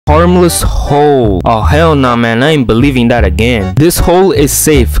Harmless hole. Oh, hell nah, man. I ain't believing that again. This hole is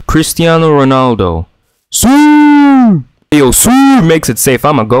safe. Cristiano Ronaldo. Swoo! Yo, swoo makes it safe.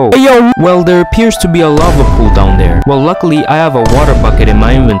 I'ma go. Hey, yo. Well, there appears to be a lava pool down there. Well, luckily, I have a water bucket in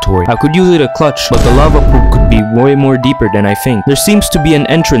my inventory. I could use it to clutch, but the lava pool could be way more deeper than I think. There seems to be an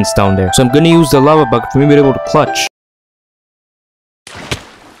entrance down there, so I'm gonna use the lava bucket for me to be able to clutch.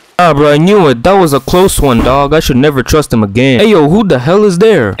 Ah, bro, I knew it. That was a close one, dog. I should never trust him again. Hey, yo, who the hell is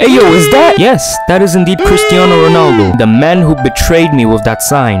there? Hey, yo, is that? Yes, that is indeed Cristiano Ronaldo, the man who betrayed me with that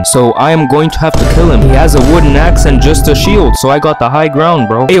sign. So I am going to have to kill him. He has a wooden axe and just a shield, so I got the high ground,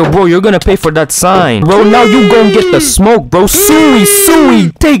 bro. Hey, yo, bro, you're gonna pay for that sign. Bro, now you gon' get the smoke, bro.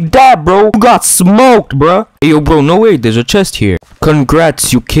 Suey, take that, bro. You got smoked, bro. Hey, yo, bro, no way. There's a chest here.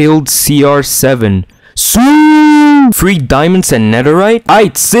 Congrats, you killed CR7. Sweet! Free diamonds and netherite?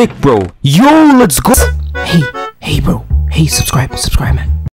 Aight, sick, bro. Yo, let's go. Hey, bro. Hey, subscribe, man.